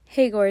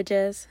Hey,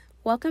 gorgeous.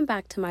 Welcome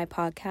back to my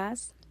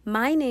podcast.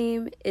 My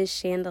name is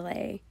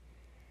Chandelier.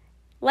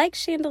 Like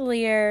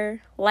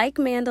chandelier, like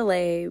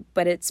Mandalay,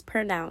 but it's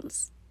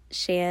pronounced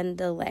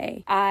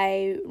Chandelier.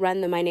 I run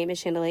the My Name is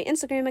Chandelier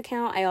Instagram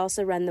account. I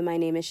also run the My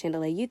Name is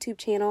Chandelier YouTube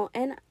channel,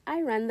 and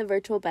I run the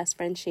Virtual Best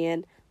Friend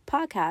Shan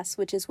podcast,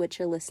 which is what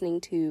you're listening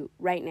to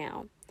right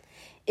now.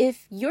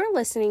 If you're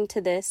listening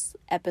to this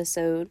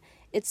episode,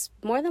 it's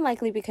more than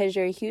likely because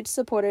you're a huge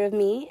supporter of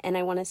me, and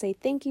I want to say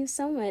thank you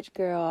so much,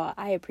 girl.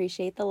 I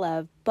appreciate the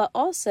love. But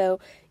also,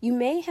 you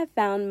may have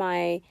found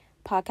my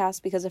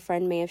podcast because a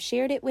friend may have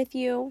shared it with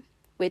you,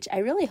 which I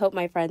really hope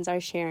my friends are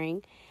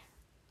sharing.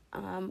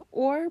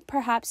 Or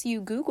perhaps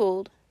you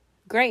Googled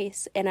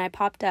Grace and I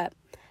popped up.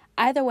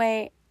 Either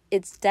way,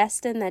 it's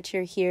destined that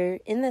you're here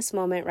in this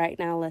moment right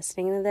now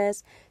listening to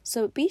this.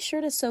 So be sure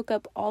to soak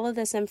up all of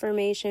this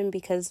information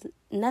because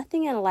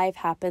nothing in life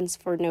happens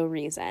for no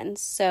reason.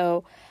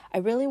 So I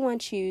really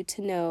want you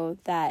to know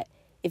that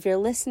if you're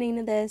listening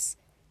to this,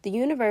 the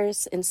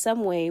universe in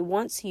some way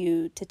wants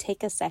you to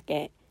take a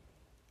second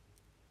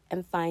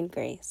and find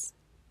grace.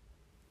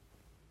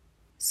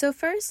 So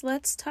first,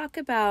 let's talk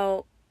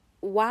about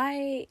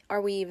why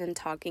are we even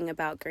talking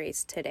about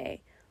grace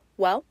today?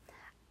 Well,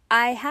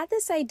 I had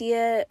this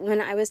idea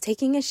when I was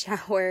taking a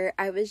shower.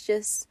 I was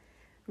just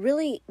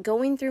really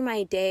going through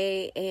my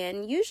day,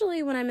 and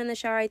usually when I'm in the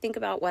shower, I think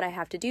about what I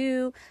have to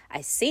do.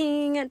 I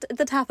sing at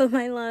the top of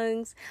my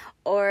lungs,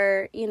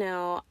 or,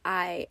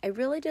 I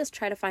really just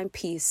try to find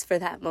peace for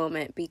that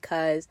moment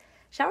because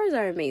showers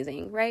are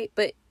amazing, right?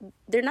 But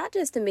they're not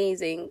just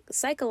amazing.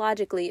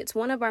 Psychologically, it's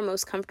one of our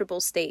most comfortable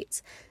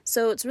states.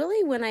 So it's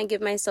really when I give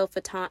myself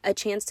a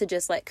chance to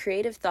just let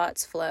creative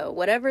thoughts flow.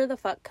 Whatever the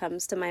fuck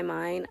comes to my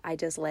mind, I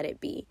just let it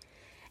be.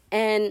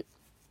 And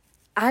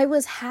I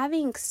was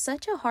having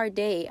such a hard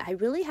day. I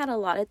really had a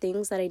lot of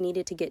things that I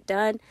needed to get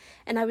done.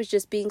 And I was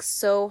just being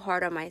so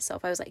hard on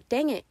myself. I was like,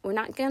 dang it, we're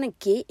not going to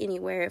get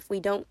anywhere if we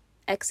don't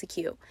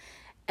execute.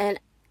 And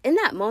in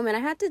that moment, I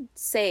had to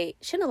say,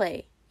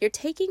 Chandelier, you're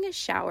taking a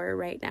shower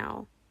right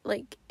now.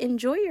 Like,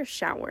 enjoy your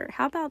shower.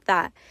 How about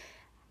that?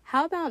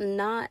 How about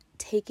not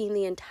taking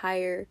the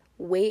entire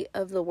weight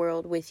of the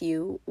world with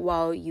you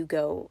while you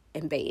go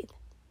and bathe?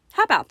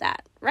 How about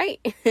that, right?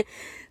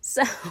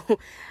 So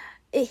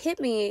it hit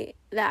me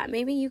that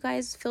maybe you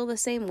guys feel the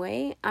same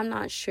way. I'm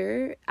not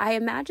sure. I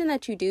imagine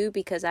that you do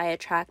because I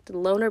attract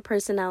loner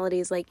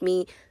personalities like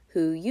me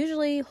who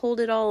usually hold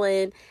it all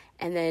in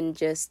and then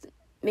just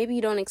maybe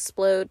you don't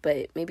explode,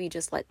 but maybe you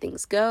just let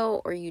things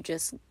go, or you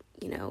just,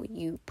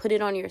 you put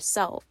it on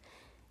yourself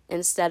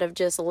instead of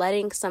just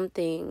letting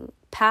something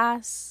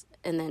pass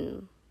and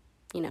then,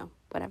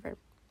 whatever.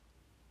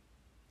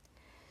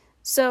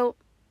 So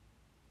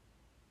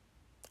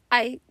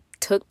I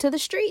took to the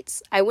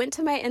streets. I went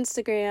to my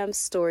Instagram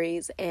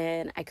stories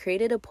and I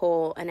created a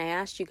poll and I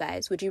asked you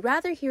guys, would you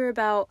rather hear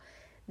about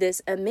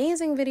this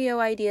amazing video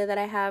idea that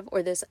I have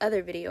or this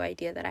other video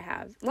idea that I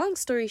have? Long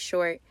story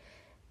short,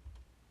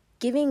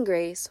 giving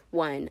grace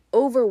won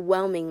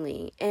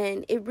overwhelmingly,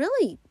 and it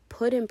really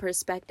put in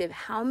perspective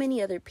how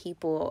many other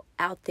people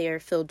out there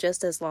feel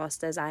just as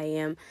lost as I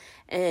am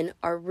and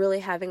are really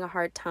having a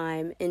hard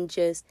time in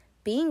just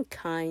being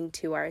kind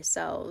to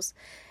ourselves.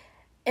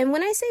 And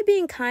when I say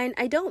being kind,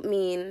 I don't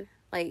mean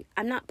like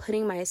I'm not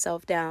putting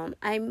myself down.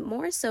 I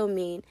more so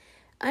mean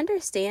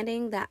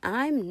understanding that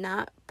I'm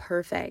not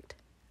perfect.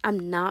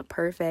 I'm not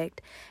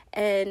perfect.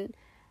 And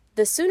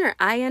the sooner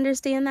I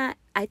understand that,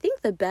 I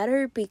think the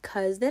better,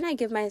 because then I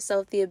give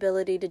myself the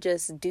ability to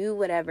just do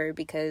whatever,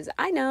 because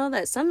I know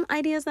that some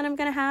ideas that I'm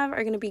going to have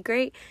are going to be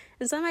great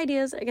and some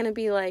ideas are going to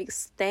be like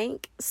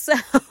stank. So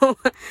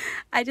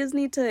I just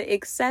need to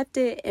accept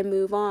it and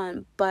move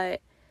on.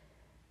 But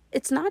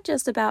it's not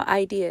just about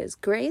ideas.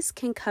 Grace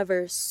can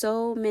cover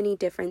so many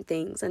different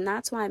things. And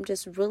that's why I'm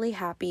just really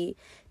happy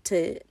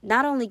to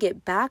not only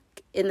get back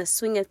in the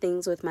swing of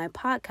things with my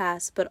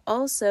podcast, but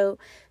also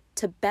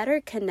to better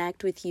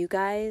connect with you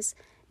guys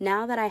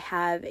now that I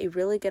have a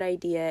really good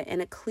idea and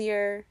a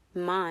clear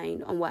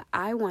mind on what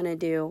I want to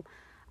do.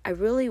 I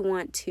really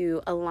want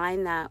to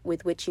align that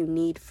with what you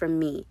need from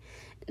me.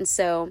 And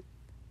so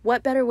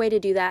what better way to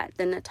do that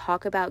than to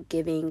talk about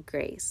giving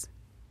grace?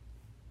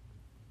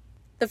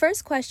 The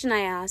first question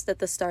I asked at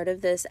the start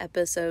of this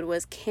episode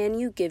was, can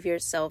you give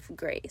yourself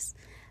grace?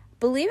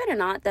 Believe it or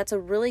not, that's a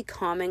really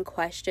common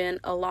question.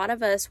 A lot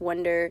of us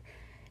wonder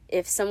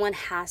if someone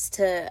has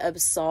to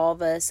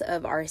absolve us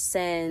of our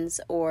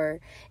sins, or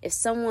if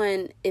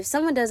someone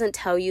doesn't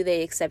tell you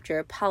they accept your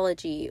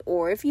apology,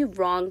 or if you've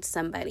wronged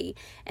somebody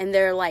and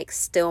they're like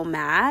still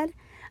mad,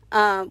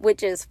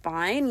 which is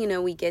fine,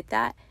 we get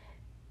that.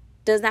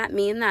 Does that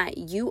mean that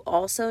you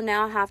also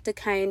now have to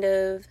kind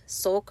of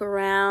sulk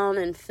around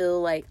and feel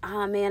like,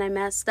 oh man, I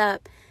messed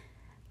up?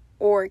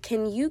 Or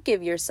can you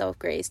give yourself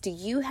grace? Do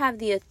you have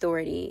the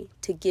authority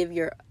to give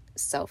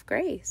yourself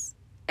grace?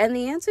 And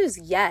the answer is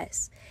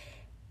yes.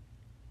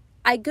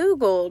 I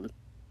Googled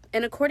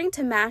And according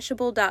to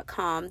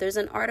Mashable.com, there's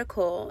an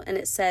article and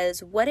it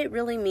says what it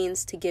really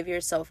means to give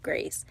yourself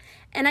grace.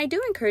 And I do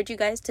encourage you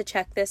guys to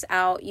check this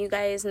out. You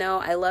guys know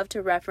I love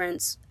to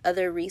reference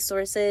other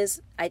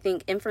resources. I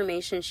think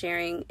information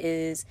sharing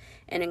is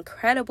an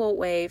incredible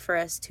way for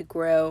us to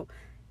grow.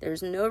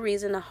 There's no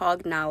reason to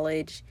hog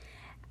knowledge.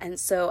 And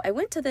so I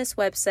went to this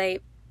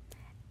website,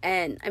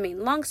 and I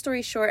mean, long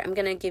story short, I'm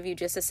going to give you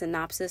just a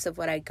synopsis of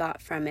what I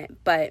got from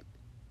it. But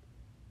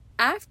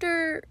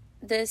after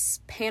this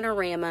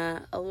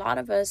panorama, a lot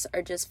of us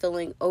are just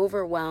feeling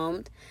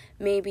overwhelmed,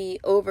 maybe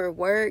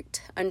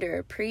overworked,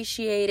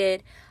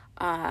 underappreciated.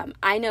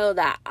 I know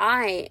that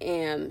I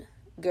am,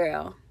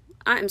 girl,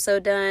 I'm so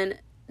done.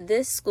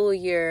 This school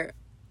year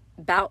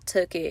about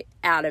took it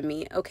out of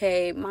me,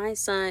 okay? My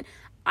son,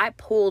 I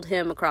pulled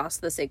him across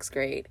the 6th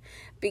grade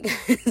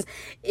because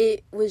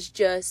it was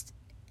just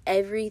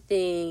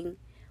everything,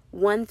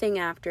 one thing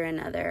after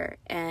another.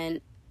 And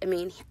I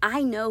mean,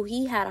 I know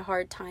he had a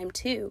hard time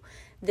too.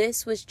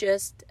 This was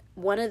just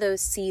one of those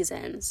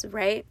seasons,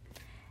 right?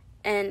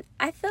 And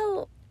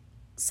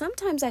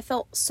sometimes I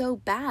felt so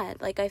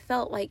bad. Like, I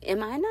felt like,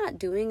 am I not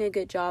doing a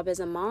good job as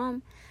a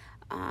mom?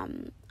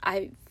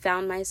 I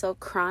found myself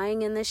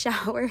crying in the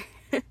shower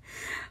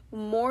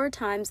more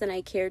times than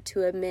I care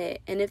to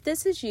admit. And if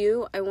this is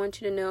you, I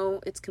want you to know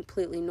it's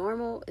completely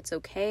normal. It's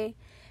okay.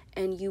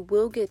 And you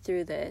will get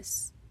through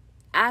this.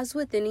 As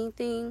with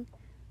anything,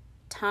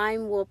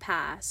 time will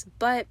pass.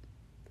 But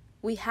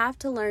we have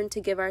to learn to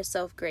give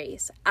ourselves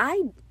grace.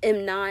 I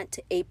am not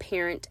a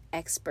parent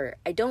expert.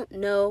 I don't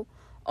know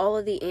all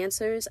of the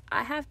answers.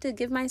 I have to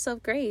give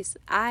myself grace.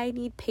 I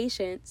need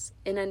patience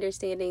in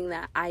understanding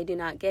that I do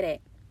not get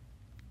it.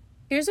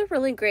 Here's a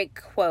really great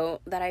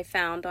quote that I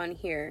found on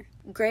here.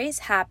 Grace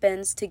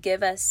happens to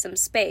give us some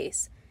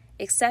space,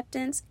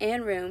 acceptance,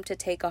 and room to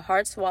take a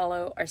hard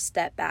swallow or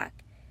step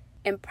back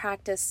and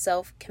practice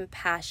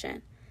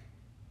self-compassion.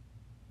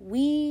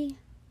 We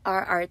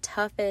are our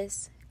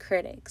toughest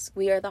critics.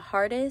 We are the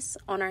hardest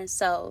on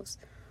ourselves.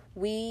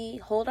 We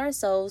hold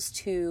ourselves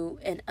to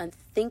an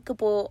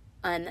unthinkable,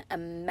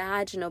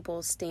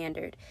 unimaginable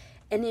standard.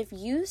 And if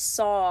you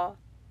saw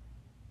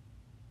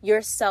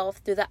yourself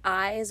through the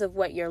eyes of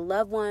what your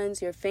loved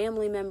ones, your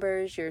family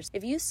members,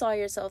 if you saw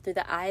yourself through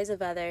the eyes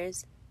of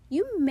others,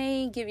 you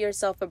may give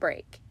yourself a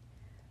break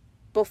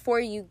before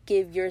you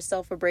give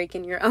yourself a break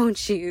in your own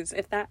shoes,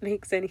 if that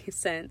makes any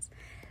sense.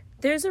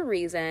 There's a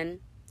reason.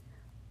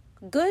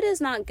 Good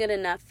is not good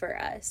enough for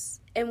us.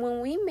 And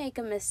when we make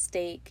a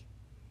mistake,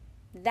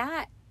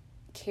 that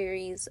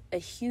carries a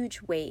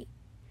huge weight.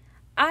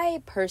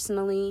 I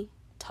personally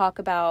talk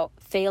about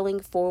failing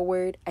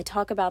forward. I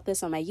talk about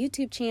this on my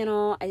YouTube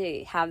channel.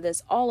 I have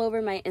this all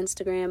over my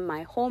Instagram.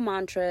 My whole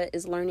mantra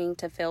is learning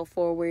to fail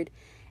forward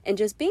and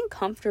just being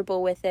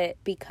comfortable with it,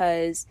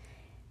 because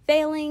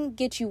failing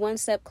gets you one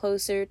step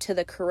closer to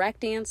the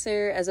correct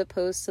answer as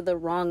opposed to the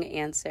wrong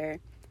answer.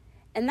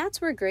 And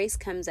that's where grace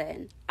comes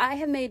in. I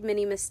have made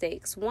many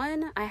mistakes.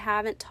 One I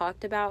haven't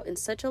talked about in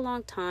such a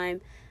long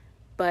time,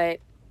 but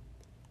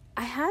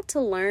I had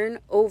to learn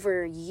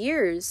over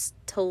years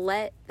to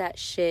let that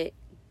shit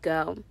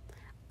go.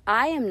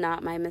 I am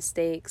not my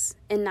mistakes,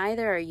 and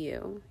neither are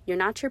you. You're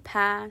not your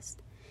past.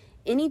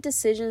 Any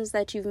decisions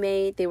that you've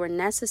made, they were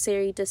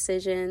necessary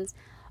decisions.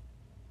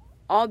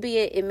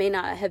 Albeit it may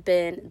not have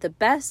been the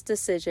best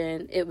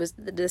decision, it was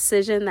the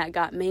decision that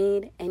got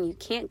made, and you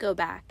can't go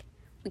back.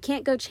 We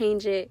can't go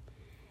change it.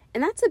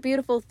 And that's a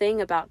beautiful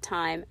thing about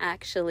time,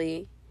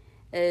 actually,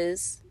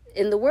 is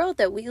in the world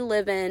that we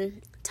live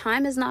in,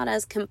 time is not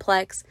as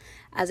complex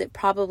as it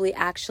probably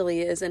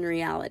actually is in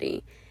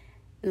reality.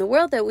 In the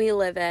world that we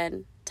live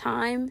in,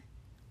 time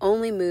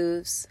only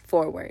moves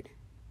forward,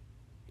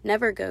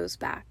 never goes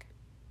back.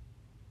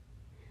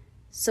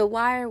 So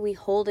why are we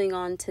holding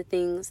on to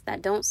things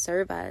that don't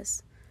serve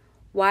us?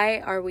 Why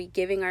are we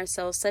giving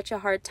ourselves such a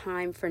hard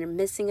time for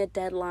missing a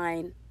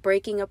deadline,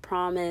 breaking a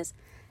promise,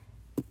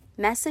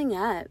 messing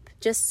up,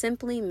 just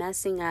simply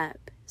messing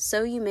up?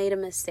 So you made a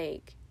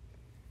mistake.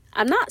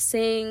 I'm not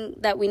saying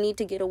that we need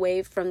to get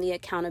away from the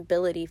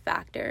accountability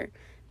factor,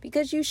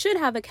 because you should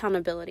have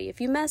accountability. If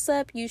you mess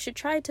up, you should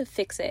try to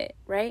fix it,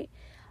 right?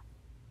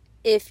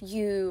 If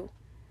you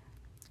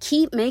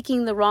keep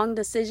making the wrong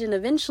decision,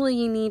 eventually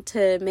you need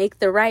to make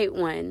the right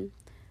one.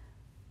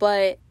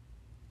 But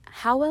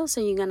how else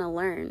are you going to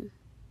learn?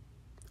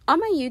 On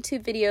my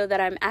YouTube video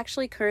that I'm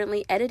actually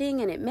currently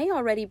editing, and it may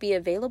already be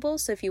available,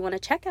 so if you want to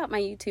check out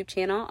my YouTube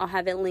channel, I'll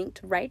have it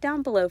linked right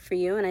down below for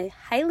you, and I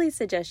highly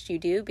suggest you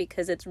do,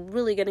 because it's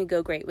really going to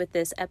go great with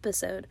this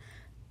episode.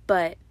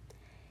 But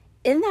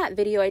in that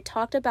video, I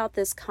talked about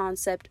this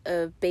concept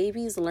of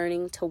babies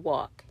learning to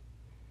walk.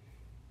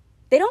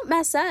 They don't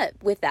mess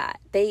up with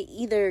that. They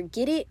either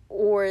get it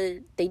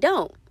or they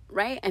don't,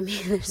 right? I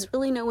mean, there's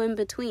really no in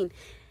between.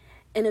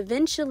 And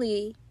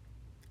eventually,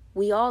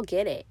 we all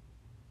get it.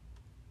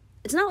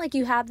 It's not like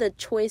you have the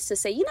choice to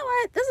say, you know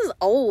what, this is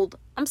old.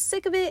 I'm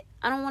sick of it.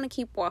 I don't want to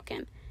keep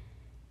walking.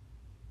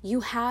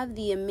 You have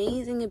the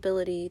amazing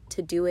ability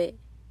to do it.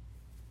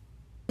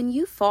 When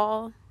you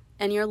fall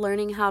and you're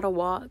learning how to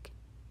walk,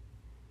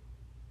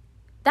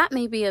 That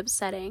may be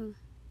upsetting.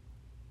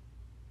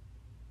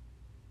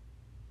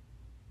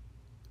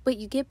 But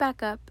you get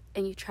back up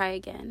and you try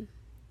again.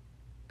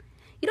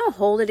 You don't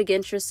hold it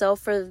against yourself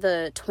for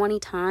the 20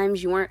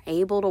 times you weren't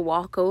able to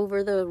walk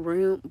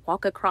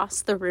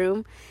across the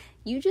room.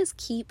 You just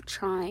keep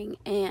trying.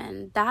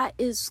 And that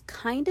is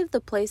kind of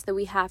the place that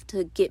we have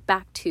to get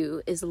back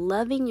to, is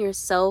loving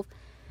yourself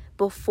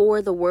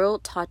before the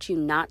world taught you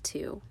not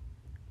to.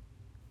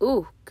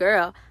 Ooh,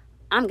 girl,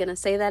 I'm going to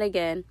say that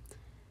again.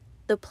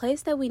 The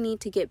place that we need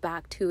to get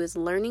back to is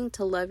learning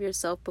to love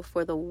yourself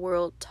before the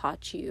world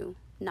taught you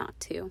not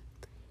to.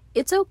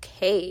 It's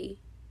okay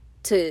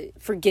to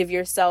forgive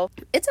yourself.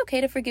 It's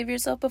okay to forgive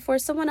yourself before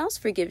someone else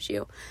forgives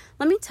you.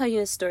 Let me tell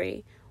you a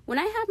story. When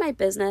I had my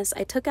business,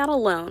 I took out a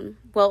loan.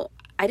 Well,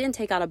 I didn't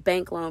take out a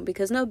bank loan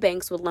because no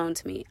banks would loan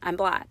to me. I'm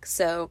Black.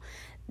 So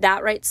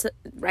that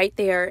right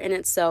there in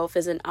itself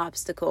is an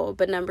obstacle.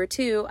 But number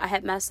two, I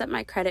had messed up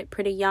my credit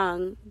pretty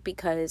young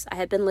because I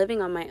had been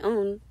living on my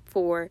own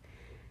for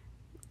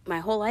my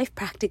whole life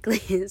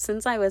practically.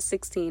 Since I was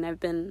 16, I've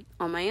been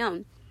on my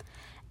own.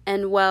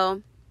 And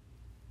well,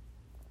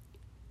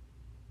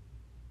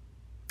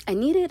 I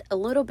needed a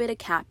little bit of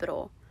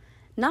capital.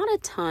 Not a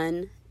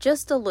ton,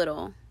 just a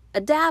little.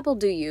 A dab will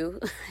do you,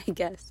 I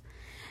guess.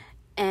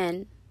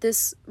 And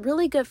this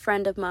really good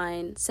friend of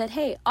mine said,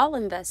 hey, I'll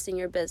invest in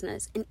your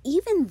business. And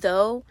even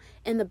though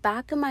in the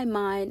back of my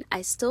mind,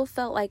 I still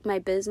felt like my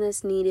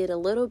business needed a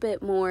little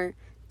bit more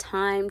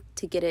time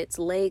to get its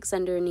legs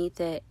underneath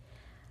it,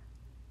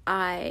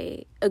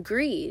 I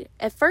agreed.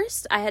 At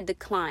first, I had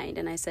declined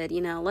and I said,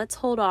 let's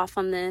hold off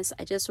on this.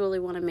 I just really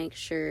want to make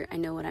sure I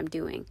know what I'm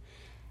doing.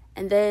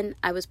 And then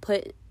I was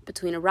put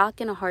between a rock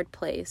and a hard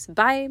place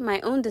by my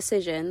own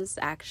decisions,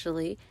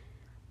 actually.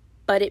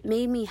 But it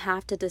made me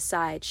have to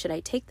decide, should I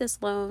take this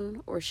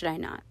loan or should I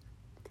not?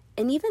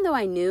 And even though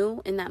I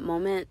knew in that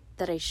moment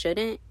that I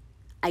shouldn't,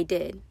 I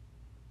did.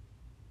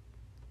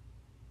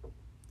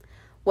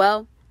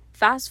 Well,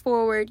 fast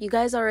forward, you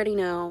guys already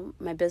know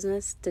my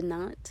business did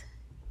not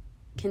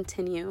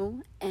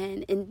continue.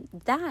 And in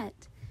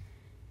that,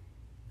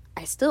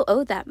 I still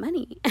owed that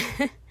money.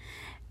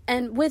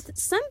 And with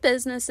some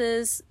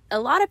businesses, a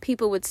lot of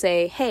people would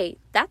say, hey,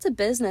 that's a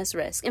business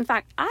risk. In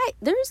fact,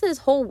 there's this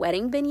whole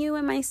wedding venue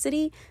in my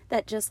city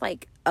that just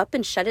up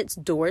and shut its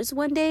doors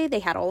one day. They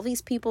had all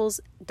these people's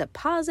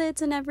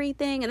deposits and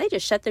everything, and they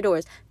just shut their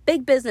doors.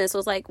 Big business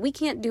was like, we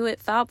can't do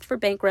it, filed for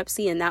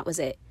bankruptcy, and that was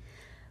it.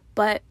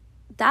 But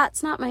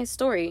that's not my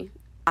story.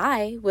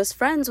 I was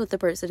friends with the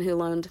person who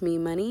loaned me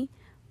money,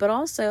 but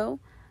also,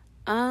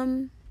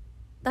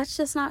 that's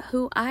just not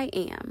who I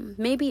am.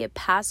 Maybe a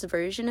past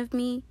version of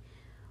me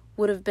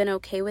would have been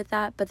okay with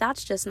that, but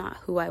that's just not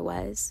who I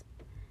was.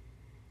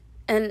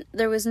 And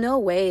there was no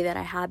way that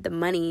I had the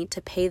money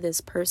to pay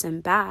this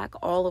person back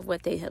all of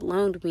what they had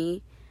loaned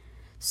me.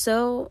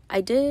 So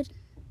I did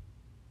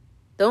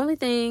the only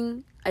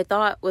thing I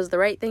thought was the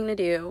right thing to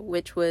do,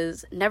 which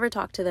was never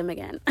talk to them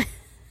again.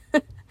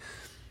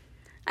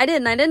 I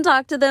didn't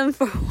talk to them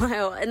for a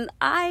while, and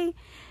I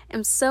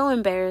am so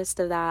embarrassed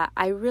of that.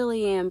 I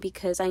really am,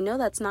 because I know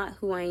that's not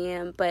who I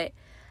am, but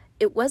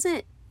it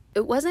wasn't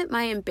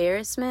my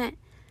embarrassment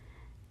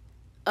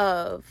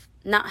of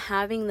not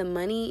having the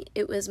money.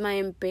 It was my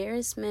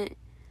embarrassment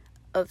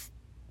of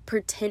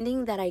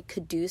pretending that I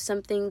could do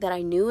something that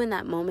I knew in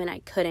that moment I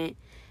couldn't.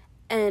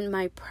 And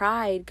my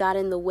pride got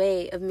in the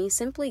way of me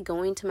simply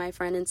going to my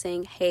friend and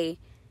saying, hey,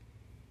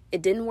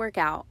 it didn't work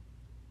out.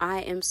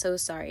 I am so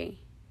sorry.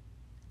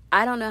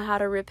 I don't know how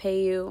to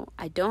repay you.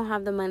 I don't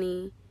have the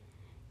money.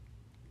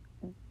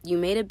 You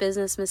made a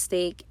business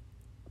mistake,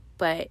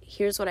 but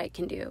here's what I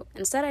can do.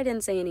 Instead, I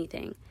didn't say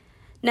anything.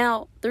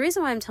 Now, the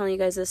reason why I'm telling you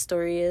guys this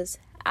story is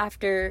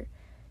after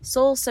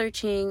soul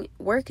searching,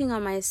 working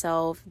on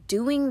myself,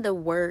 doing the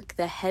work,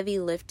 the heavy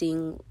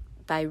lifting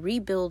by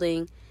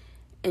rebuilding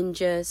and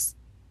just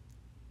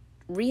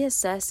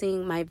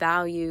reassessing my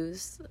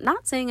values.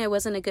 Not saying I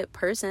wasn't a good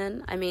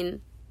person. I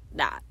mean,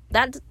 that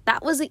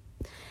was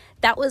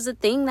a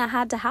thing that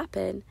had to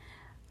happen.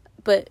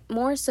 But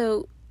more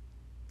so,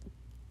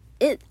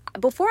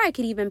 before I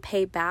could even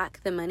pay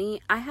back the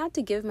money, I had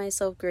to give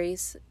myself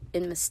grace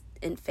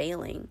in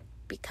failing,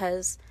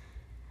 because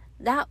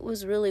that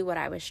was really what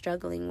I was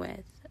struggling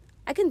with.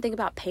 I couldn't think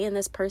about paying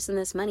this person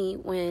this money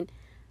when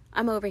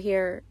I'm over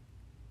here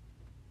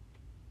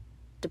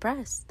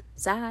depressed,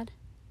 sad,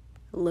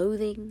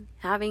 loathing,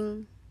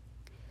 having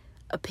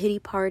a pity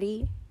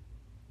party.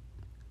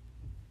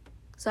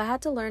 So I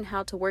had to learn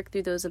how to work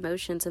through those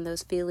emotions and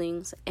those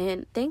feelings.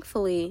 And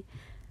thankfully,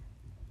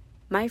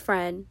 my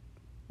friend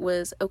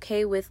was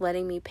okay with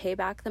letting me pay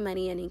back the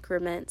money in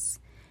increments.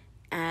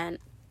 And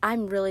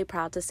I'm really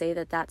proud to say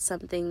that that's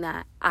something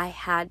that I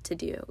had to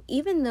do.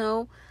 Even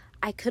though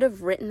I could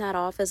have written that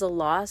off as a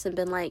loss and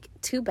been like,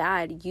 too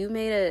bad, you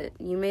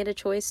made a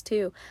choice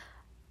too.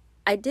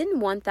 I didn't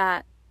want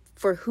that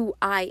for who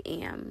I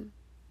am.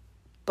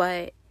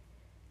 But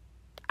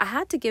I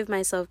had to give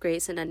myself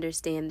grace and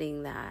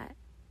understanding that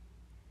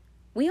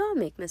we all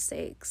make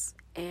mistakes.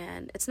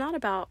 And it's not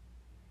about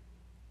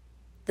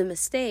the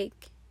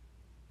mistake.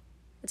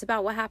 It's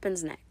about what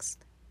happens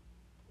next.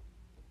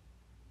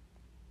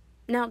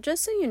 Now,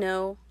 just so you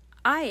know,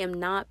 I am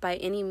not by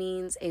any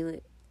means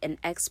an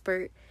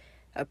expert,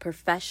 a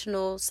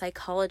professional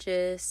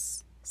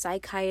psychologist,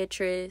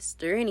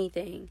 psychiatrist, or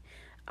anything.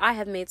 I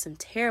have made some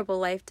terrible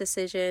life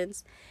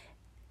decisions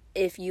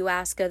if you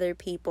ask other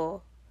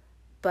people.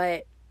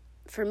 But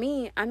for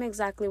me, I'm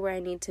exactly where I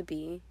need to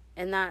be.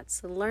 And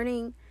that's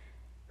learning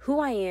who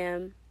I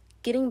am,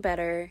 getting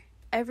better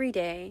every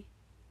day,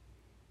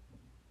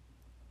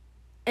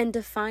 and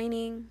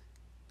defining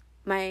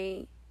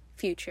my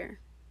future.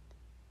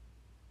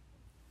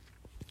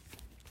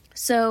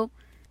 So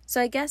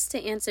I guess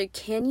to answer,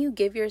 can you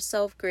give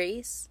yourself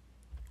grace?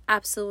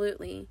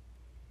 Absolutely.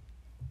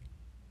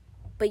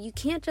 But you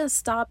can't just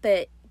stop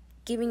at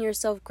giving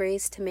yourself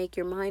grace to make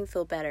your mind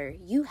feel better.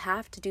 You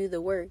have to do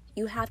the work.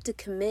 You have to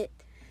commit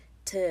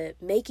to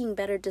making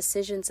better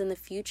decisions in the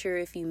future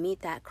if you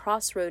meet that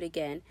crossroad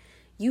again.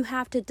 You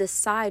have to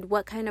decide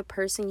what kind of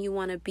person you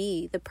want to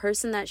be, the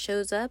person that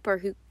shows up or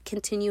who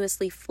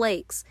continuously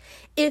flakes.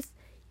 If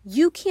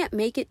you can't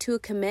make it to a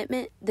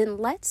commitment, then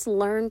let's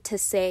learn to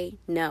say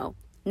no.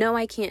 No,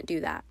 I can't do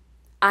that.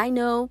 I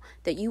know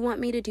that you want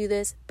me to do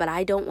this, but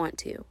I don't want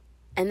to.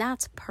 And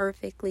that's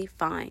perfectly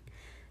fine.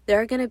 There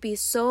are going to be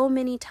so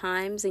many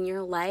times in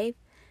your life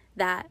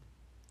that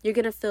you're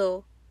going to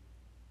feel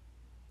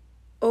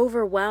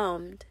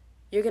overwhelmed.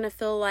 You're going to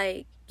feel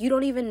like you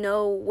don't even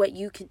know what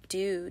you could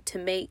do to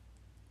make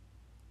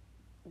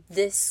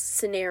this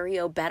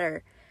scenario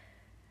better.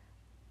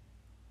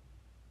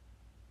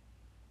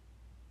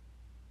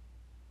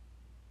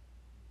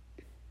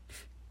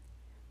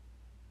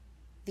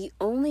 The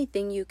only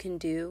thing you can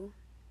do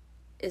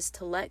is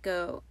to let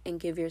go and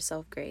give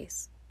yourself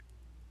grace.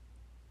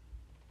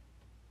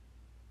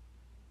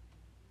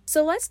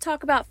 So let's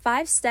talk about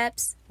 5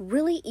 steps,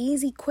 really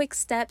easy, quick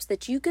steps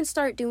that you can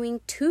start doing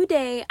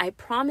today. I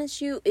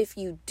promise you, if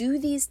you do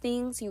these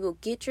things, you will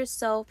get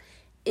yourself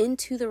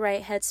into the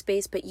right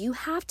headspace, but you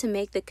have to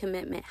make the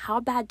commitment. How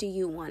bad do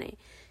you want it?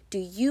 Do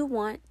you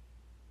want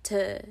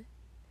to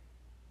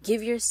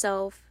give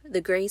yourself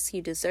the grace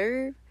you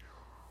deserve?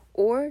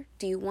 Or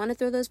do you want to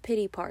throw those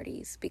pity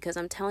parties? Because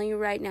I'm telling you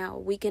right now,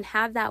 we can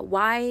have that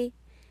why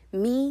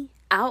me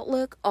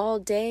outlook all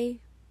day,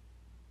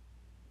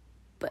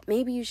 but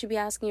maybe you should be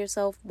asking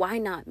yourself, why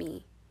not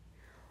me?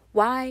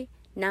 Why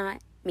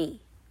not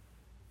me?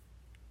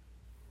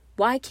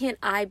 Why can't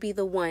I be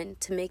the one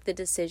to make the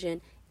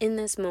decision in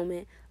this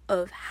moment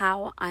of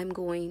how I'm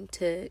going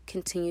to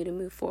continue to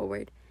move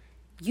forward?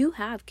 You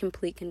have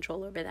complete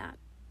control over that.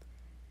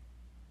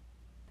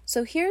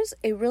 So here's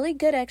a really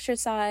good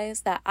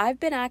exercise that I've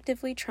been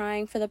actively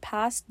trying for the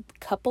past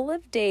couple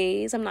of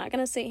days. I'm not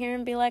going to sit here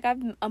and be like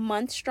I'm a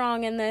month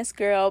strong in this,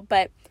 girl,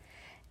 but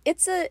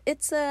it's a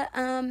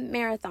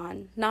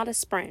marathon, not a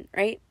sprint,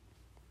 right?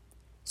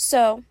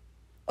 So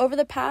over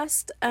the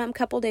past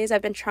couple days,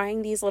 I've been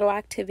trying these little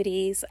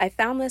activities. I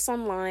found this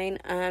online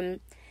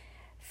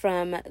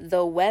from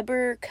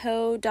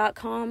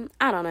theweberco.com.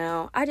 I don't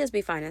know. I just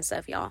be finding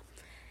stuff, y'all.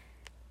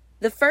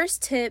 The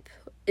first tip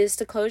is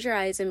to close your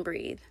eyes and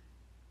breathe.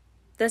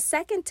 The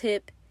second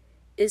tip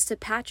is to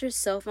pat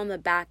yourself on the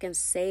back and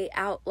say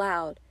out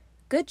loud,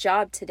 "Good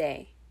job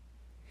today."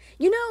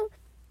 You know,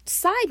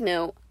 side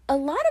note, a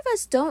lot of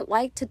us don't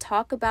like to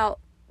talk about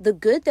the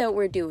good that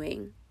we're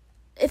doing.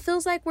 It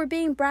feels like we're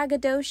being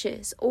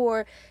braggadocious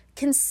or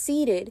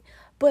conceited,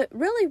 but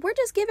really we're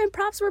just giving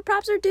props where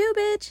props are due,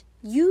 bitch.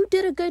 You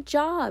did a good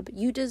job.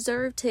 You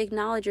deserve to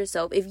acknowledge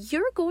yourself. If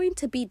you're going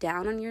to be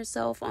down on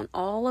yourself on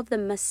all of the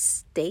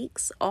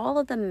mistakes, all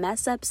of the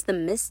mess ups, the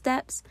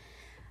missteps,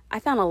 I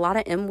found a lot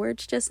of M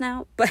words just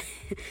now, but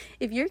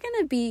if you're going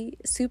to be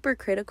super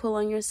critical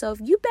on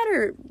yourself, you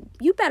better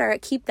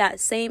keep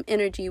that same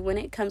energy when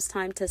it comes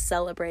time to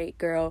celebrate,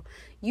 girl.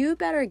 You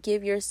better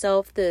give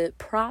yourself the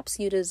props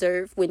you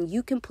deserve when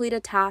you complete a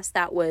task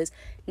that was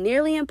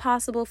nearly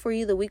impossible for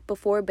you the week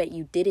before, but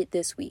you did it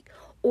this week.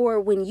 Or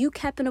when you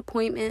kept an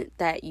appointment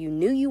that you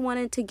knew you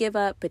wanted to give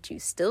up, but you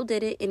still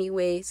did it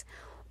anyways.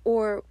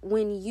 Or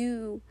when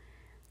you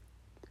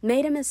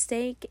made a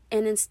mistake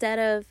and instead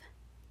of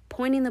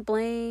pointing the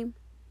blame,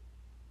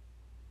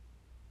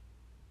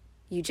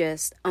 you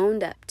just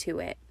owned up to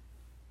it.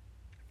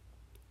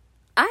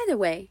 Either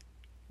way,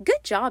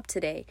 good job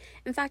today.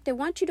 In fact, I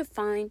want you to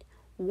find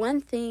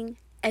one thing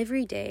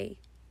every day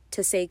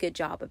to say good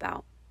job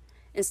about.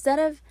 Instead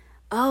of,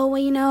 oh, well,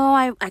 you know,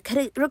 I could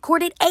have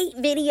recorded 8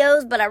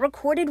 videos, but I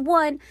recorded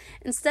 1.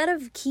 Instead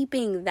of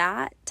keeping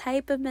that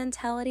type of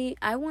mentality,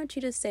 I want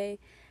you to say,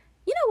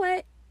 you know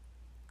what?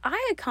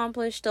 I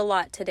accomplished a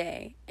lot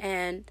today,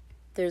 and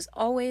there's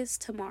always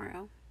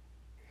tomorrow.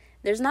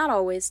 There's not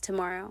always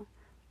tomorrow,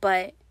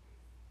 but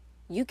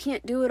you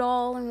can't do it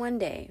all in one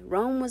day.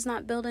 Rome was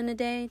not built in a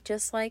day,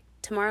 just like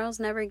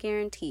tomorrow's never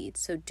guaranteed.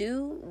 So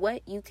do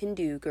what you can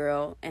do,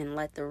 girl, and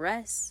let the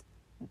rest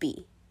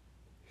be.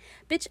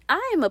 Bitch,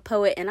 I am a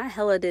poet and I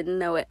hella didn't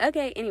know it.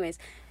 Okay, anyways,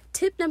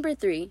 tip number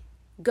 3,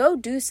 go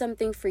do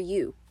something for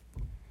you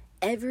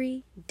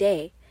every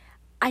day.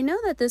 I know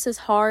that this is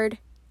hard,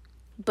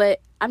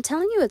 But I'm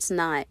telling you, it's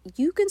not.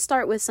 You can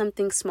start with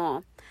something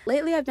small.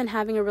 Lately, I've been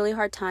having a really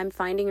hard time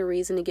finding a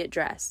reason to get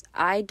dressed.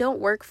 I don't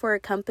work for a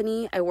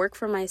company. I work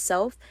for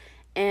myself.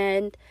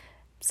 And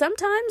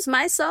sometimes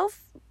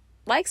myself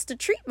likes to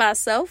treat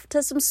myself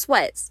to some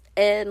sweats.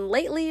 And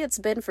lately, it's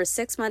been for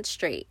 6 months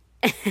straight.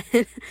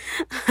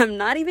 I'm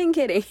not even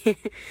kidding.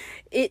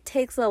 It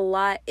takes a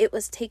lot. It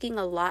was taking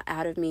a lot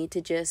out of me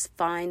to just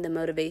find the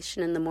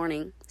motivation in the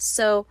morning.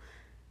 So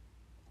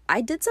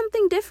I did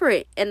something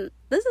different. And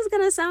this is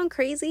going to sound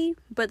crazy,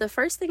 but the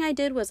first thing I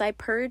did was I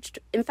purged.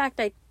 In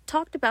fact, I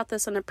talked about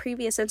this on a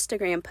previous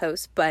Instagram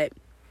post, but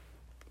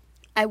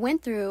I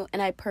went through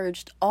and I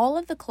purged all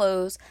of the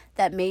clothes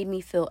that made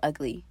me feel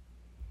ugly.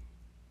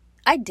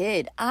 I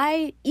did.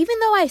 Even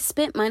though I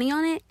spent money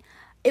on it,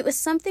 it was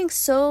something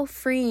so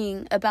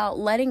freeing about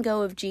letting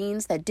go of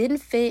jeans that didn't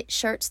fit,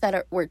 shirts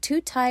that were too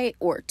tight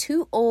or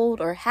too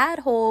old or had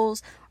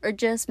holes or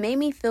just made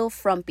me feel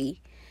frumpy.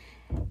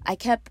 I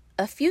kept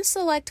a few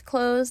select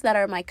clothes that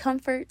are my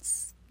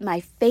comforts,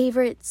 my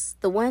favorites,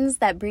 the ones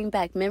that bring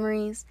back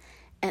memories,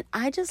 and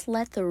I just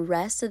let the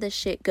rest of the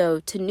shit go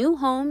to new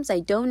homes. I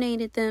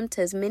donated them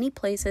to as many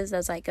places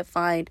as I could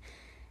find,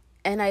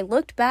 and I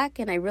looked back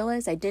and I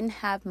realized I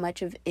didn't have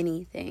much of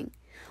anything.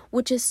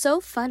 Which is so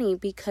funny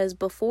because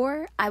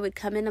before I would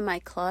come into my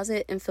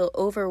closet and feel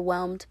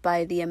overwhelmed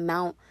by the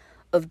amount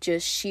of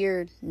just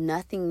sheer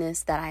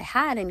nothingness that I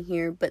had in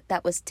here, but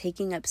that was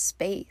taking up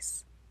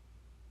space.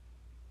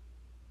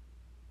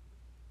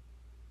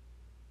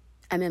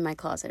 I'm in my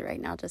closet right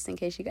now, just in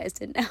case you guys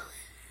didn't know.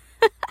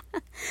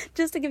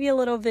 Just to give you a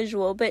little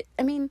visual. But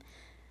I mean,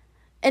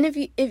 and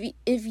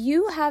if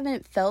you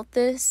haven't felt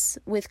this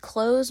with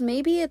clothes,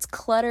 maybe it's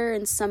clutter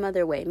in some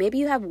other way. Maybe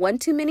you have one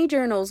too many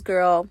journals,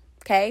 girl.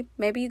 Okay,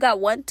 maybe you got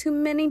one too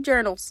many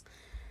journals.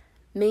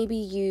 Maybe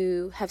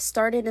you have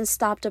started and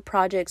stopped a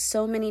project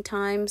so many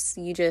times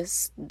you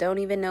just don't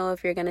even know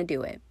if you're going to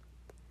do it.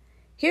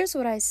 Here's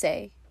what I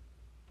say.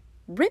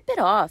 Rip it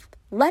off.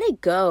 Let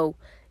it go.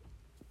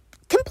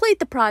 Complete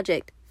the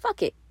project.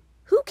 Fuck it.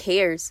 Who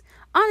cares?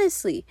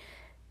 Honestly,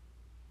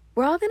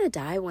 we're all going to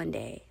die one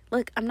day.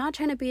 Look, I'm not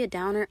trying to be a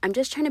downer. I'm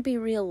just trying to be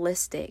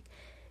realistic.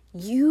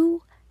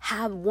 You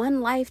have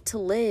one life to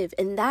live,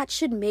 and that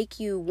should make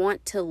you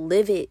want to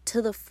live it to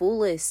the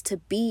fullest, to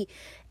be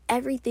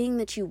everything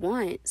that you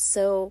want.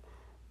 So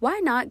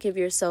why not give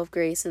yourself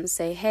grace and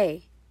say,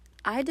 hey,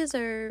 I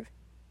deserve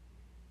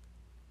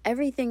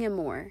everything and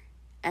more,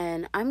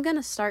 and I'm going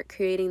to start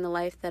creating the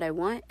life that I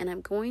want, and I'm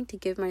going to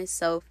give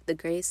myself the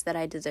grace that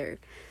I deserve.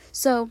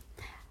 So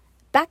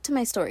back to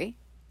my story.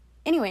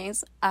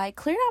 Anyways, I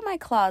cleared out my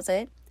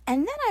closet,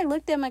 and then I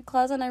looked at my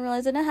closet and I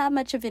realized I didn't have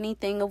much of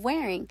anything of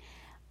wearing,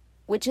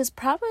 which is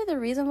probably the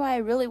reason why I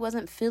really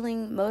wasn't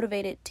feeling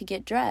motivated to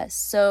get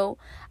dressed. So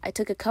I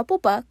took a couple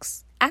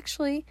bucks.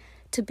 Actually,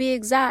 to be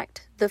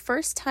exact, the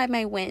first time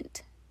I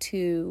went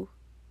to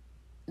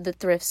the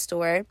thrift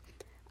store,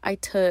 I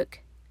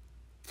took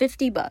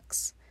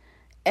 $50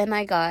 and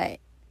I got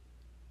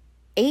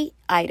 8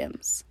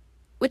 items,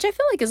 which I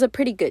feel like is a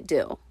pretty good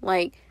deal.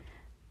 Like,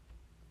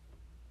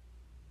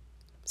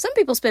 some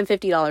people spend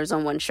 $50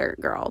 on one shirt,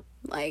 girl.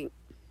 Like,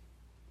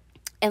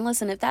 and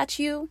listen, if that's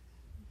you,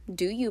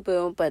 do you,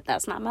 boo, but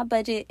that's not my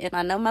budget, and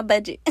I know my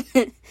budget.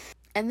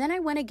 And then I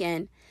went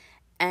again,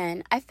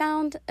 and I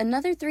found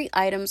another 3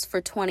 items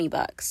for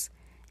 $20.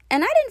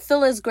 And I didn't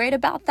feel as great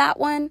about that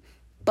one,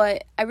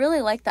 but I really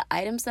like the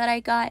items that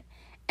I got.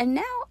 And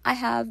now I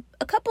have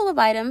a couple of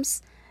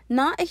items,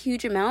 not a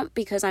huge amount,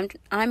 because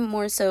I'm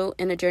more so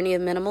in a journey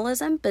of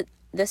minimalism, but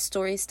this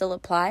story still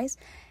applies.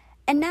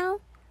 And now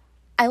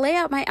I lay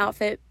out my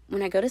outfit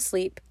when I go to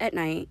sleep at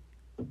night,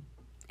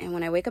 and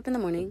when I wake up in the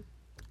morning,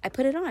 I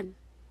put it on.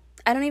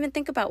 I don't even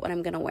think about what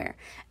I'm going to wear.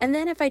 And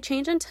then if I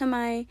change into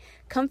my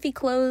comfy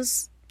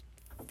clothes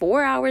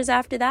 4 hours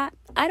after that,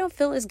 I don't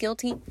feel as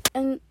guilty.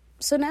 And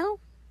so now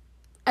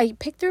I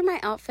pick through my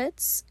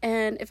outfits,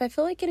 and if I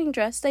feel like getting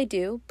dressed, I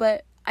do,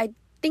 but I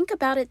think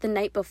about it the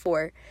night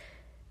before.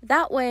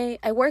 That way,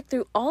 I work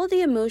through all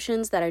the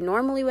emotions that I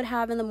normally would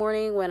have in the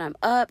morning when I'm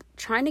up,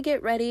 trying to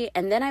get ready,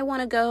 and then I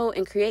want to go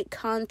and create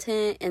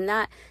content, and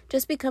that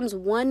just becomes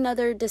one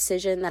other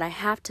decision that I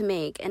have to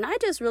make. And I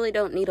just really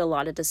don't need a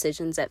lot of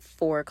decisions at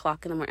 4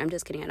 o'clock in the morning. I'm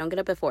just kidding. I don't get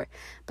up at 4,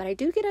 but I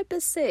do get up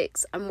at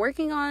 6. I'm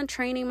working on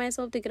training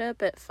myself to get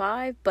up at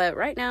 5, but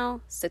right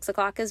now, 6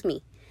 o'clock is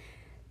me.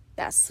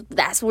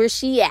 That's where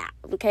she at,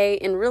 okay?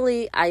 And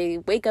really, I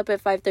wake up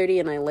at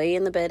 5:30 and I lay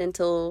in the bed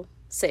until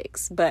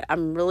 6, but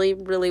I'm really,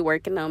 really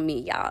working on me,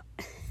 y'all.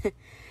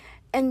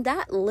 And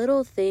that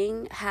little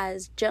thing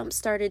has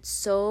jump-started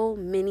so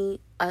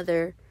many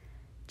other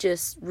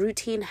just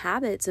routine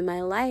habits in my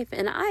life.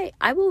 And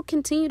I will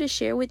continue to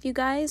share with you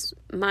guys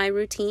my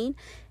routine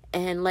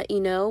and let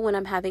you know when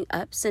I'm having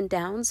ups and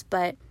downs.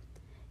 But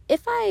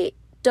if I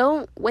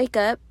don't wake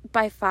up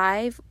by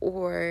 5,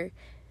 or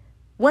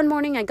one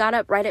morning I got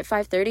up right at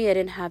 5:30, I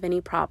didn't have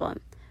any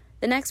problem.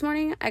 The next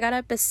morning, I got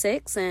up at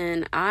 6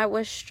 and I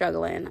was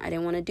struggling. I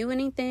didn't want to do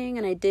anything,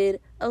 and I did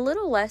a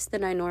little less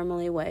than I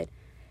normally would.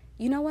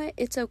 you know what?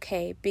 It's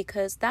okay,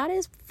 because that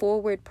is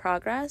forward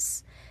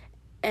progress,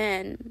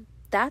 and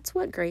that's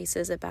what grace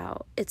is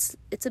about. It's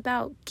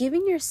about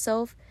giving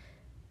yourself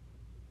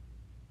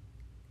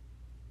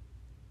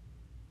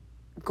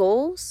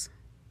goals,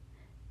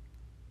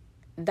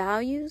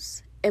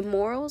 values, and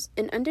morals,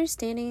 and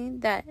understanding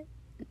that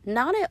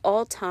not at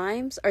all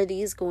times are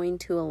these going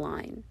to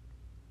align.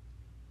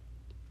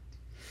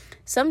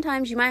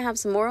 Sometimes you might have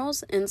some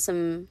morals and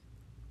some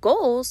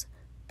goals,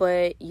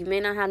 but you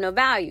may not have no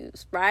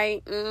values,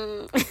 right?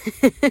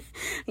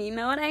 You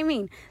know what I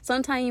mean?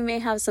 Sometimes you may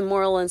have some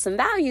moral and some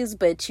values,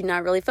 but you're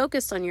not really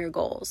focused on your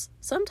goals.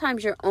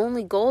 Sometimes you're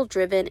only goal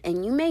driven,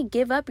 and you may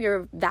give up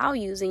your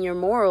values and your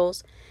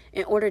morals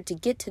in order to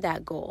get to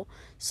that goal.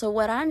 So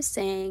what I'm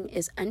saying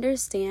is,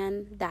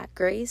 understand that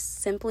grace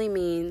simply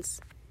means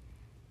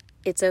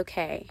it's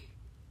okay.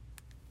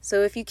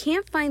 So if you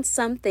can't find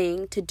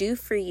something to do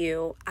for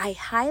you, I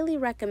highly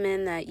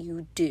recommend that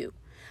you do.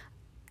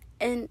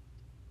 And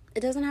it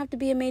doesn't have to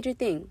be a major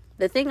thing.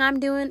 The thing I'm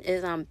doing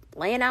is I'm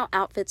laying out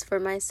outfits for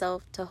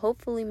myself to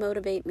hopefully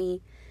motivate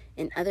me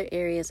in other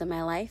areas of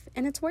my life,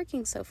 and it's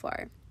working so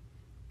far.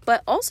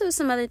 But also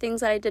some other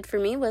things that I did for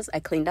me was I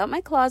cleaned out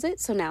my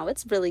closet, so now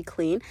it's really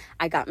clean.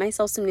 I got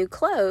myself some new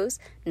clothes,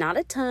 not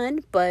a ton,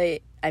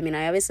 but I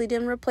obviously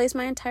didn't replace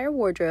my entire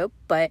wardrobe,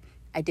 but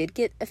I did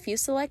get a few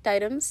select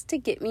items to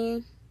get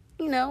me,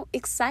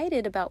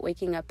 excited about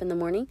waking up in the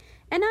morning.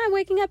 And now I'm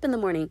waking up in the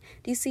morning.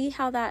 Do you see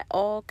how that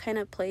all kind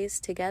of plays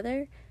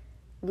together?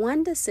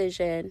 One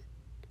decision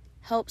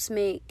helps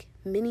make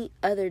many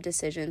other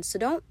decisions. So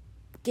don't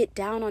get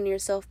down on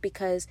yourself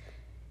because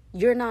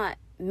you're not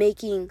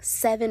making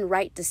 7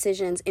 right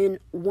decisions in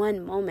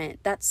one moment.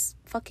 That's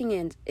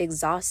fucking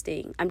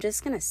exhausting. I'm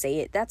just going to say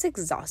it. That's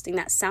exhausting.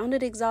 That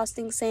sounded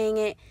exhausting saying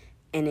it,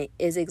 and it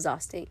is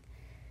exhausting.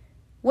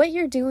 What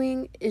you're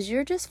doing is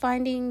you're just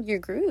finding your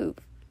groove.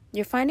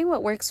 You're finding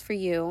what works for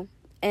you,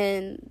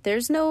 and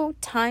there's no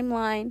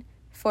timeline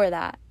for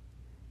that.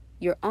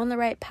 You're on the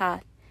right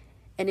path,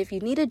 and if you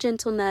need a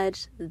gentle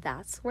nudge,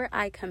 that's where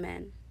I come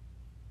in.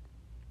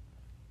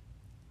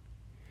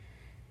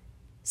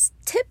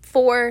 Tip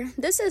 4,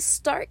 this is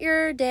start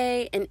your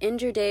day and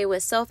end your day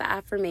with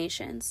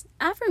self-affirmations.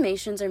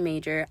 Affirmations are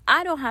major.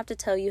 I don't have to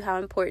tell you how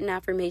important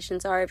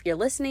affirmations are. If you're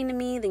listening to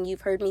me, then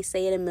you've heard me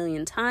say it a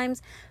million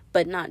times.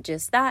 But not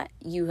just that,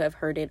 you have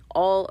heard it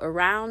all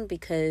around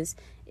because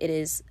it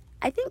is,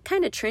 I think,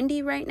 kind of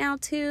trendy right now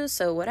too,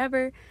 so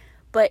whatever.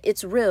 But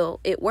it's real.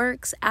 It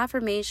works.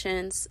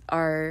 Affirmations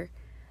are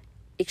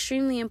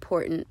extremely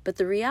important. But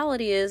the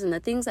reality is, and the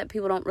things that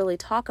people don't really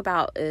talk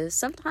about is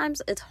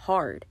sometimes it's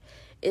hard.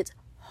 It's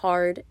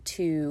hard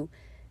to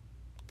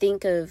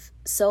think of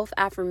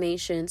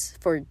self-affirmations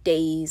for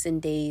days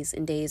and days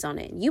and days on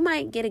end. You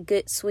might get a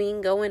good swing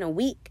going a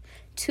week,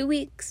 2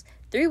 weeks,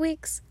 3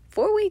 weeks,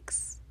 4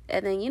 weeks.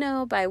 And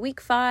then, by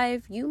week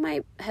 5, you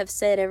might have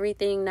said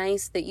everything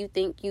nice that you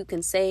think you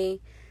can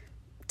say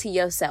to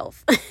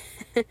yourself.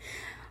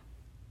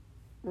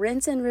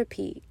 Rinse and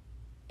repeat.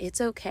 It's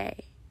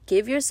okay.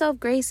 Give yourself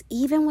grace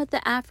even with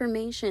the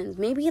affirmations.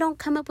 Maybe you don't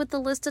come up with the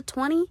list of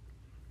 20,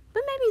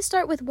 but maybe you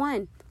start with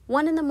 1.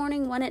 1 in the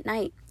morning, 1 at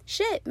night.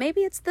 Shit,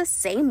 maybe it's the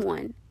same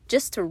one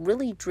just to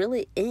really drill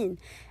it in,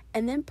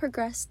 and then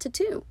progress to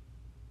 2.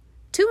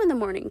 2 in the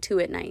morning, 2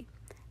 at night.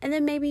 And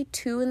then maybe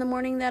 2 in the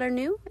morning that are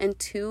new, and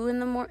 2 in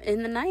the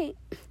night,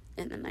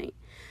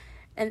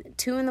 and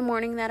 2 in the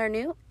morning that are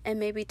new, and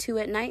maybe 2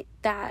 at night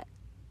that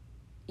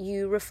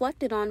you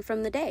reflected on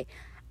from the day.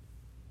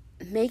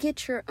 Make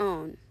it your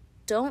own.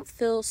 Don't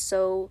feel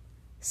so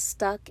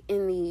stuck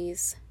in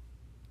these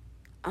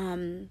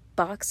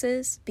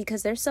boxes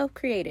because they're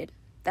self-created.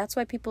 That's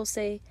why people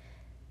say,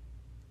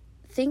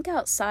 think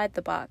outside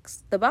the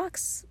box. The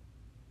box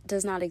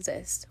does not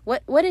exist.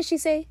 What did she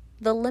say?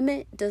 The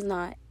limit does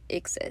not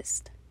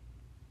exist.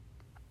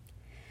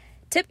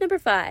 Tip number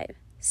 5,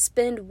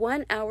 spend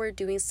 1 hour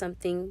doing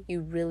something you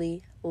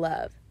really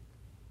love.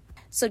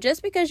 So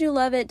just because you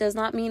love it does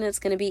not mean it's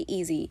going to be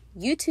easy.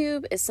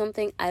 YouTube is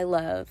something I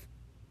love.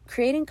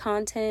 Creating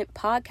content,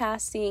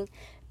 podcasting,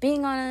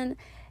 being an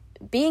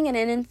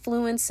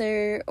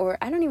influencer, or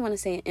I don't even want to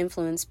say an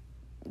influence,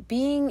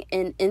 being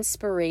an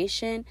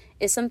inspiration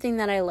is something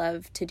that I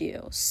love to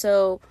do.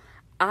 So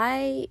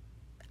I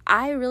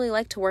really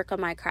like to work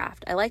on my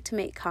craft. I like to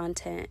make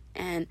content.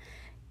 And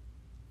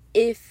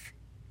if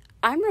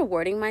I'm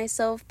rewarding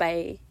myself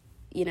by,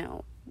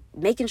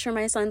 making sure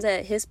my son's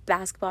at his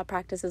basketball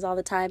practices all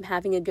the time,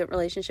 having a good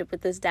relationship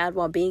with his dad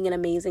while being an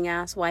amazing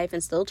ass wife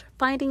and still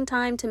finding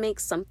time to make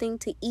something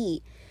to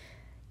eat,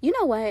 you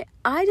know what?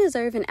 I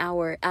deserve an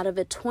hour out of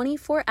a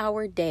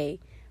 24-hour day.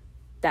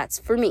 That's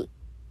for me.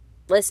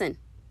 Listen,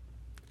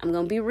 I'm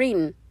going to be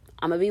reading.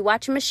 I'm going to be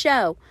watching a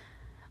show.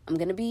 I'm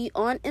going to be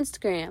on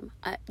Instagram,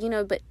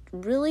 but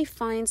really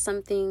find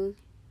something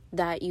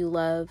that you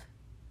love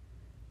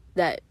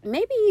that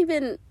maybe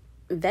even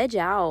veg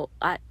out.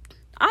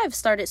 I've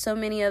started so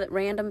many other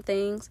random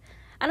things.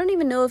 I don't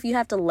even know if you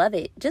have to love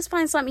it. Just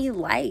find something you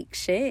like.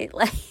 Shit.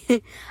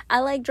 Like, I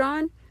like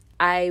drawing.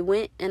 I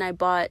went and I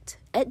bought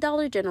at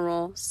Dollar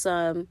General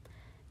some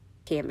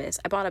canvas.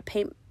 I bought a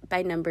paint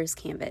by numbers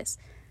canvas.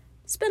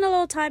 Spent a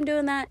little time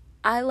doing that.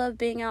 I love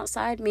being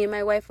outside. Me and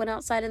my wife went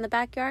outside in the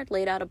backyard,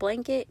 laid out a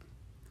blanket,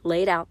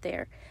 laid out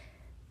there.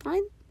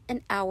 Find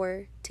an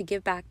hour to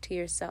give back to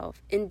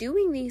yourself. In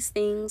doing these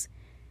things,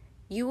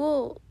 you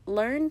will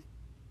learn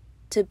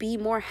to be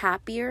more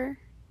happier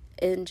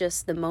in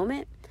just the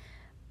moment,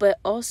 but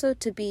also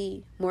to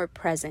be more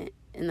present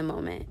in the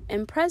moment.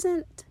 And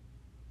present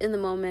in the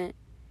moment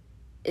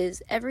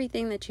is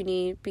everything that you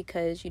need,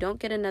 because you don't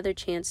get another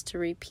chance to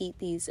repeat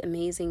these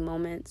amazing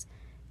moments.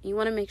 You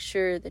want to make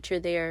sure that you're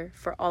there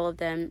for all of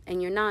them,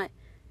 and you're not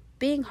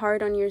being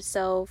hard on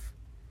yourself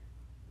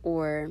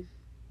or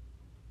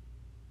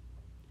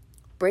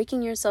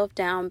breaking yourself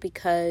down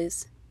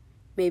because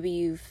maybe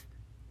you've,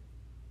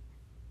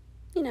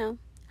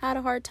 had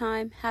a hard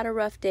time, had a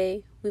rough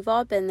day. We've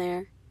all been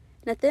there.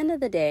 And at the end of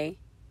the day,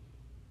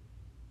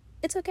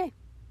 it's okay.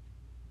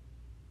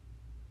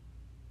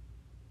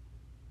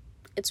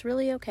 It's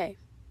really okay.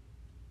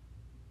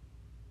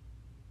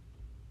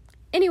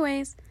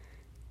 Anyways,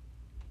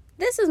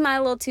 this is my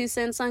little 2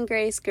 cents on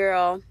Grace,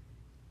 girl.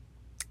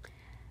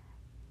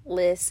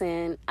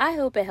 Listen, I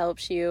hope it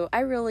helps you.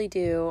 I really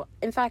do.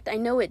 In fact, I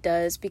know it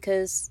does,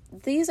 because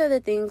these are the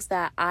things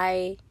that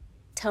I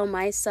tell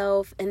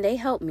myself, and they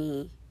help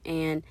me.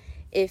 And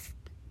if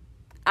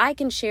I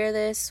can share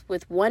this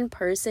with one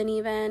person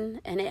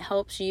even, and it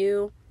helps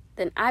you,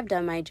 then I've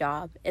done my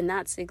job. And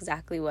that's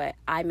exactly what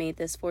I made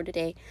this for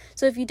today.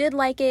 So if you did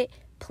like it,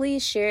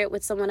 please share it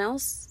with someone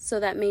else so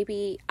that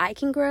maybe I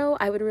can grow.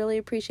 I would really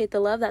appreciate the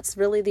love. That's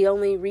really the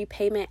only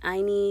repayment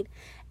I need.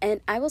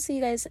 And I will see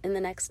you guys in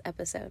the next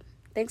episode.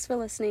 Thanks for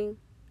listening.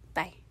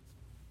 Bye.